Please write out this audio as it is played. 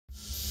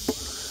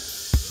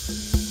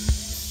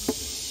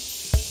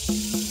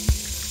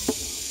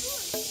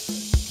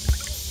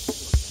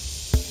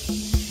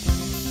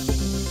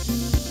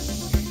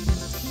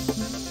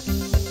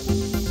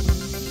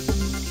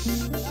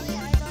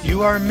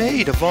You are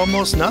made of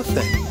almost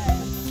nothing,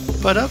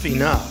 but of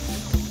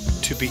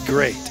enough to be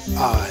great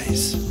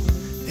eyes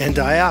and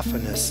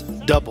diaphanous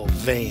double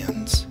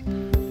vans,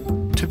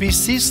 to be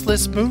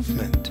ceaseless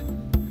movement,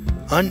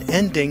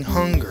 unending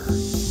hunger,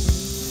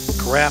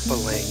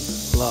 grappling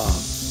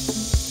love.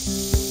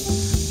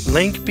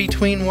 Link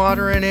between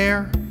water and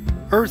air,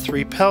 earth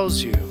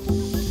repels you.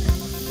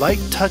 Light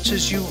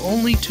touches you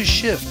only to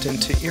shift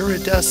into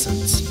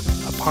iridescence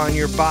upon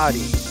your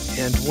body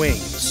and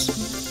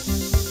wings.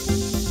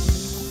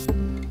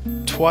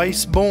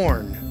 Twice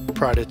born,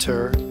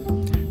 predator,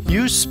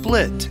 you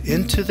split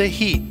into the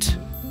heat.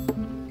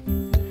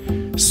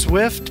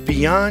 Swift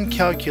beyond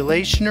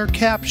calculation or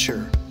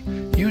capture,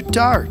 you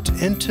dart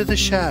into the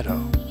shadow,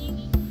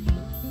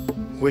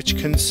 which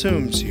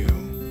consumes you.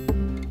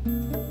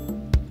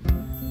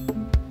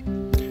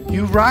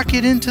 You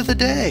rocket into the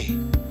day,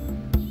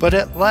 but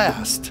at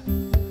last,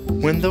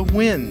 when the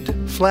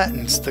wind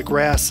flattens the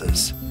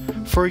grasses,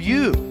 for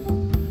you,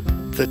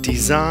 the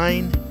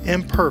design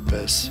and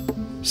purpose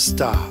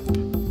stop,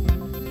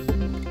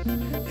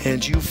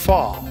 and you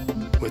fall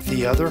with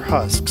the other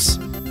husks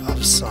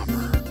of summer.